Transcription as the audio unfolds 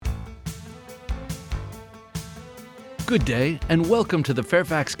Good day, and welcome to the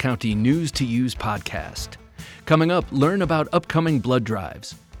Fairfax County News to Use podcast. Coming up, learn about upcoming blood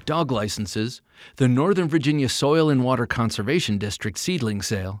drives, dog licenses, the Northern Virginia Soil and Water Conservation District Seedling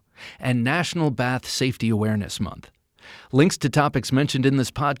Sale, and National Bath Safety Awareness Month. Links to topics mentioned in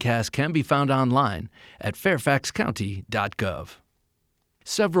this podcast can be found online at fairfaxcounty.gov.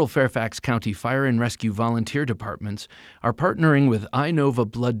 Several Fairfax County Fire and Rescue volunteer departments are partnering with Inova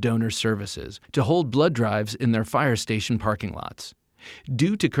Blood Donor Services to hold blood drives in their fire station parking lots.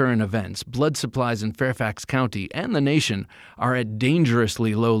 Due to current events, blood supplies in Fairfax County and the nation are at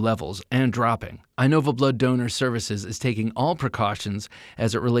dangerously low levels and dropping. Inova Blood Donor Services is taking all precautions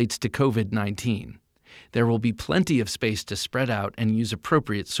as it relates to COVID-19. There will be plenty of space to spread out and use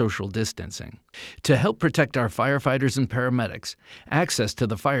appropriate social distancing. To help protect our firefighters and paramedics, access to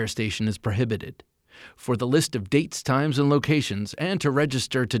the fire station is prohibited. For the list of dates, times, and locations, and to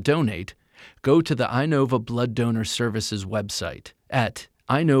register to donate, go to the Inova Blood Donor Services website at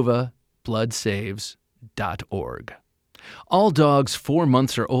inovabloodsaves.org. All dogs 4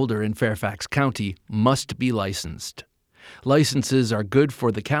 months or older in Fairfax County must be licensed. Licenses are good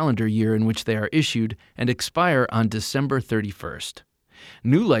for the calendar year in which they are issued and expire on December 31st.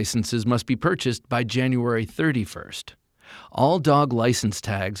 New licenses must be purchased by January 31st. All dog license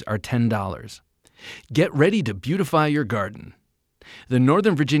tags are $10. Get ready to beautify your garden. The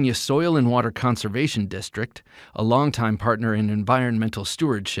Northern Virginia Soil and Water Conservation District, a longtime partner in environmental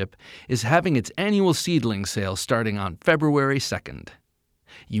stewardship, is having its annual seedling sale starting on February 2nd.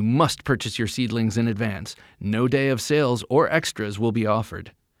 You must purchase your seedlings in advance. No day of sales or extras will be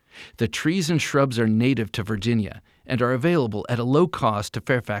offered. The trees and shrubs are native to Virginia and are available at a low cost to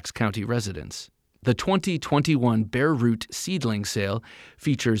Fairfax County residents. The 2021 Bare Root Seedling Sale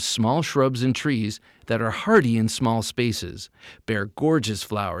features small shrubs and trees that are hardy in small spaces, bear gorgeous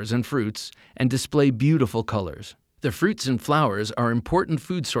flowers and fruits, and display beautiful colors. The fruits and flowers are important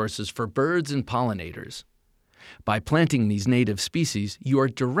food sources for birds and pollinators. By planting these native species, you are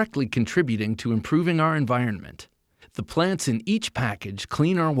directly contributing to improving our environment. The plants in each package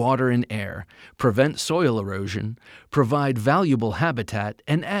clean our water and air, prevent soil erosion, provide valuable habitat,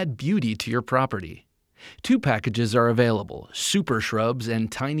 and add beauty to your property. 2 packages are available: super shrubs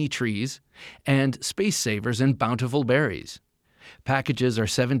and tiny trees, and space savers and bountiful berries. Packages are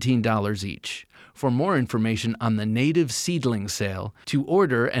 $17 each. For more information on the Native Seedling Sale, to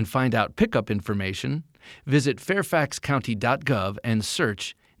order and find out pickup information, visit fairfaxcounty.gov and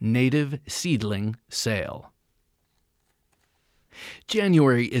search Native Seedling Sale.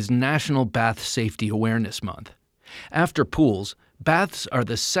 January is National Bath Safety Awareness Month. After pools, baths are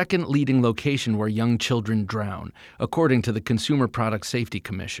the second leading location where young children drown, according to the Consumer Product Safety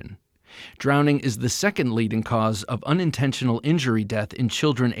Commission. Drowning is the second leading cause of unintentional injury death in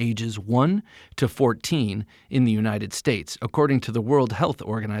children ages 1 to 14 in the United States, according to the World Health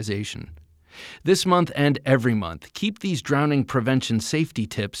Organization. This month and every month, keep these drowning prevention safety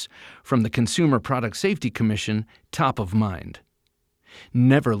tips from the Consumer Product Safety Commission top of mind.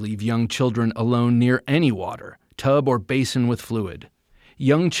 Never leave young children alone near any water, tub, or basin with fluid.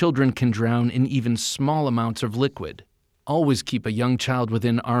 Young children can drown in even small amounts of liquid. Always keep a young child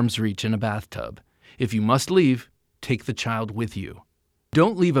within arm's reach in a bathtub. If you must leave, take the child with you.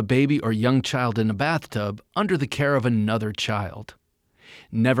 Don't leave a baby or young child in a bathtub under the care of another child.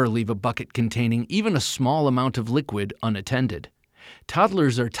 Never leave a bucket containing even a small amount of liquid unattended.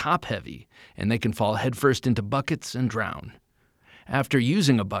 Toddlers are top-heavy, and they can fall headfirst into buckets and drown. After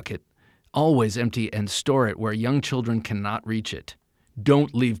using a bucket, always empty and store it where young children cannot reach it.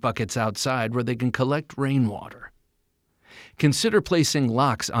 Don't leave buckets outside where they can collect rainwater. Consider placing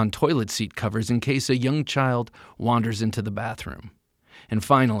locks on toilet seat covers in case a young child wanders into the bathroom. And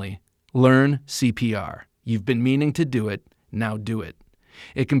finally, learn CPR. You've been meaning to do it, now do it.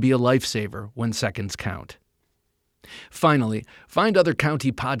 It can be a lifesaver when seconds count. Finally, find other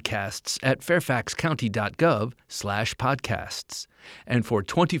county podcasts at fairfaxcounty.gov/podcasts. And for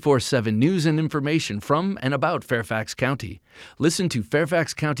 24/7 news and information from and about Fairfax County, listen to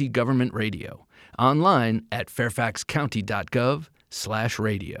Fairfax County Government Radio, online at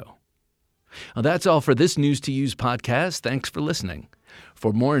fairfaxcounty.gov/radio. Well, that's all for this News to Use podcast. Thanks for listening.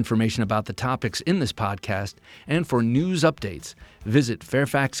 For more information about the topics in this podcast and for news updates, visit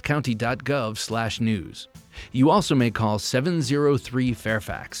fairfaxcounty.gov/news. You also may call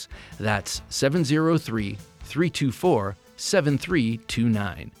 703-FAIRFAX. That's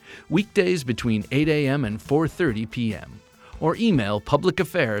 703-324-7329. Weekdays between 8 a.m. and 4:30 p.m. Or email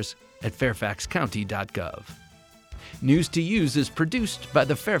publicaffairs@fairfaxcounty.gov. News to Use is produced by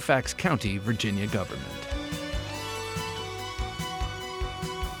the Fairfax County, Virginia government.